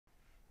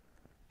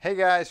Hey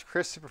guys,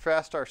 Chris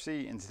Superfast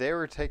RC, and today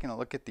we're taking a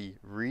look at the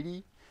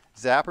Reedy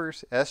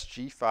Zappers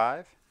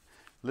SG5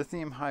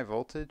 lithium high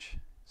voltage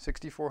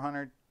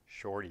 6400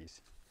 shorties.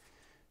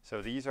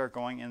 So these are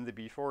going in the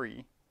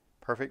B4E,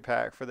 perfect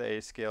pack for the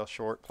A scale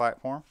short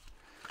platform.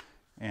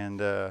 And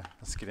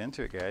let's get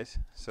into it, guys.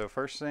 So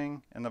first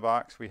thing in the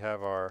box, we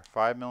have our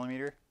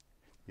 5mm.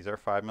 These are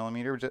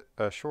 5mm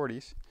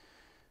shorties,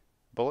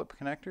 bullet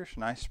connectors,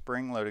 nice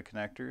spring loaded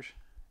connectors,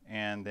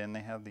 and then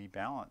they have the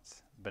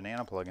balance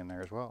banana plug in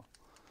there as well.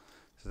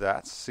 So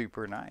that's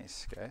super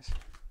nice, guys.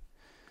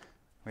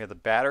 We have the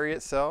battery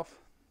itself,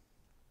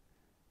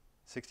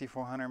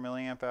 6400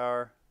 milliamp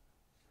hour,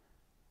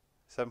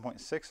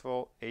 7.6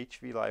 volt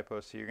HV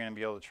LiPo. So you're going to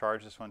be able to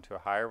charge this one to a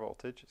higher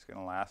voltage. It's going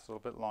to last a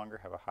little bit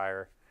longer, have a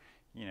higher,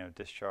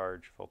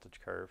 discharge voltage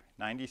curve.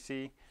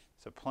 90C,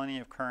 so plenty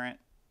of current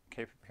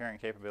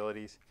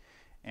capabilities,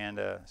 and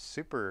a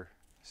super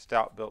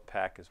stout built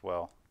pack as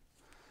well.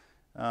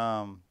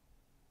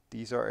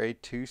 These are a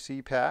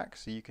 2C pack,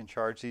 so you can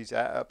charge these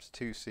at up to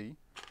 2C,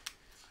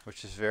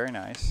 which is very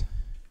nice.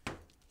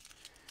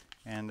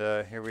 And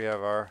here we have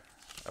our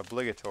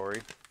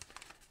obligatory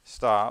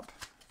stop,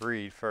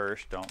 read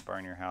first, don't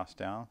burn your house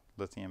down,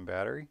 lithium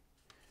battery,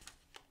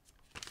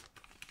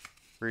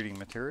 reading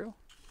material,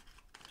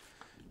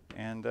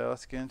 and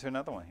let's get into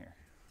another one here.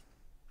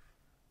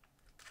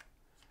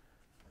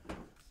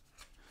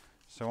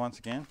 So once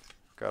again,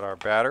 got our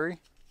battery,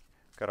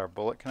 got our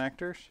bullet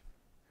connectors.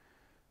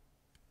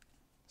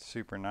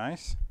 Super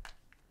nice.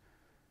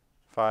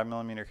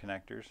 5mm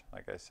connectors,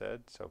 like I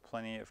said, so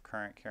plenty of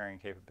current carrying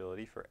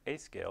capability for A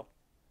scale.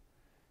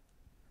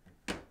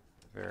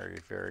 Very,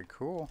 very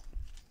cool.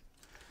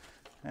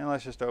 And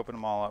let's just open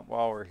them all up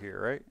while we're here,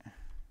 right?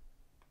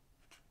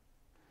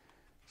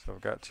 So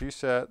we've got two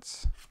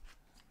sets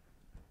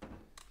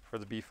for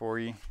the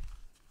B4E.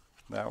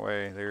 That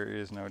way there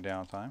is no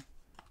downtime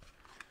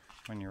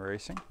when you're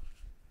racing.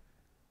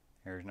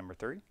 Here's number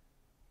 3.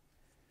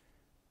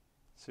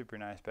 Super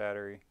nice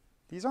battery.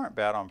 These aren't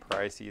bad on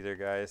price either,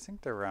 guys. I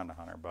think they're around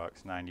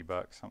 $100, 90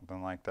 bucks,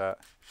 something like that.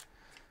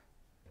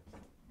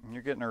 And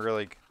you're getting a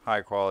really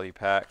high quality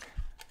pack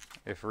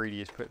if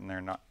Reedy is putting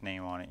their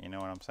name on it, you know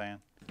what I'm saying?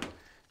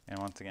 And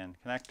once again,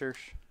 connectors,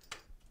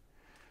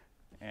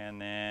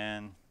 and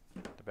then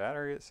the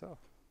battery itself.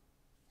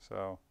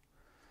 So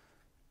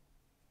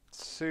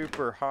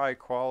super high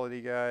quality,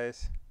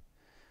 guys.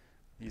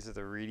 These are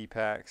the Reedy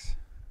packs.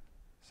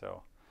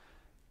 So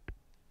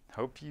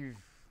hope you've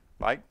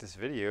liked this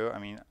video. I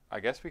mean,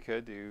 I guess we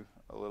could do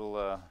a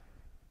little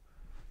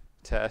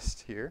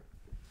test here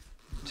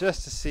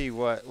just to see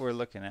what we're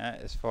looking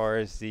at as far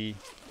as the,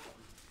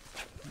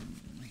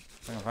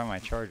 if I can find my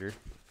charger.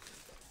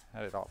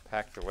 Had it all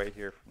packed away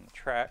here from the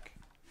track.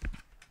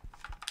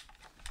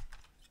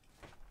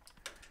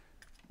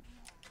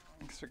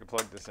 I guess we could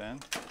plug this in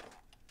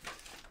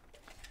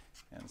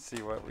and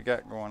see what we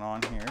got going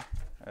on here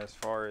as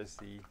far as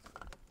the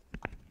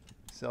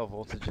cell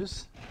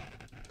voltages.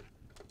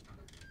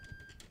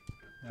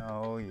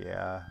 Oh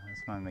yeah,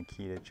 that's my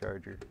Makita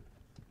charger.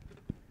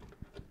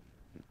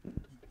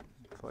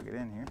 Plug it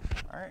in here.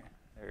 Alright,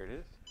 there it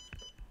is.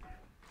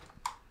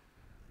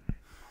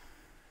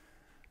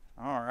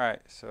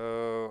 Alright,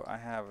 so I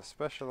have a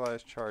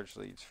specialized charge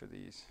leads for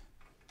these.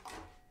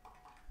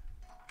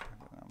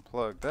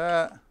 Unplug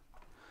that,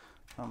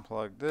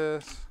 unplug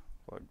this,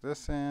 plug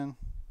this in,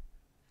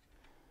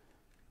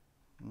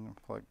 and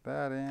plug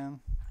that in.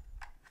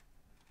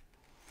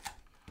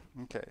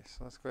 Okay,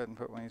 so let's go ahead and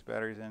put one of these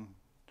batteries in.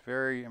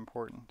 Very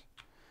important.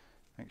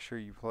 Make sure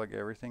you plug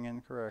everything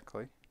in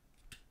correctly.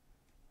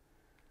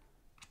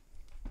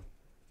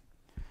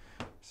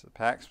 So the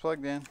pack's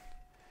plugged in.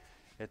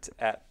 It's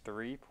at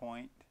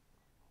 3.67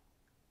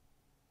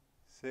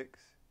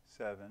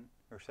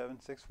 or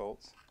 76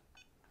 volts.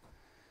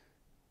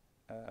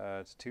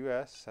 It's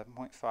 2S,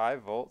 7.5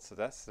 volts, so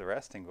that's the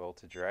resting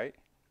voltage, right?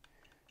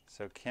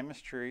 So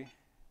chemistry,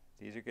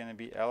 these are going to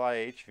be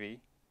LIHV.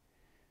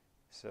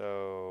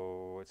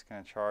 So it's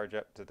going to charge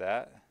up to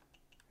that.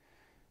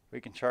 We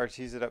can charge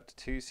these at up to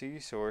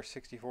 2C, so we're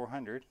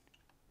 6400.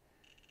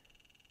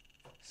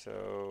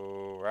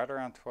 So right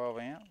around 12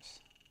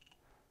 amps.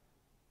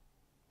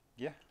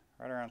 Yeah,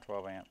 right around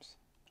 12 amps.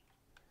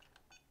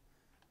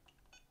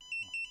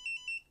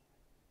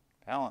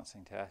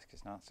 Balancing task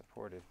is not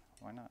supported.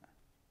 Why not?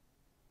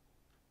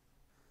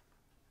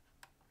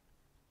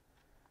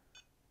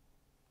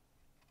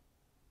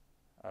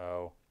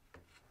 Oh,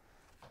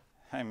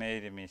 I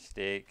made a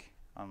mistake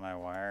on my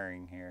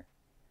wiring here.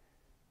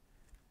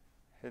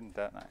 Isn't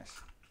that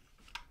nice?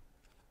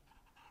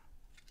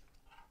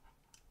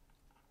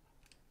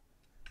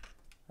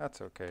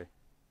 That's okay.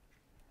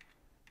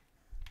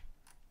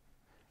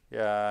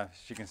 Yeah,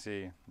 as you can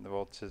see, the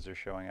voltages are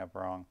showing up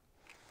wrong.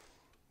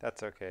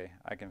 That's okay.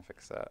 I can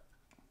fix that.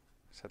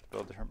 Just have to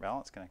build different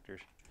balance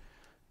connectors.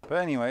 But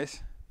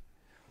anyways,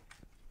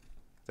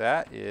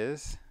 that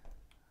is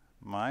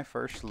my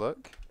first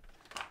look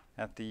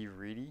at the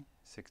Reedy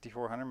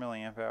 6400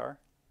 milliamp hour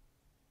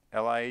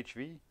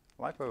LIHV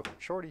LiPo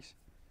shorties.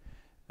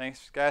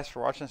 Thanks guys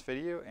for watching this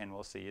video, and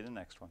we'll see you in the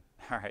next one.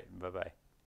 Alright, bye bye.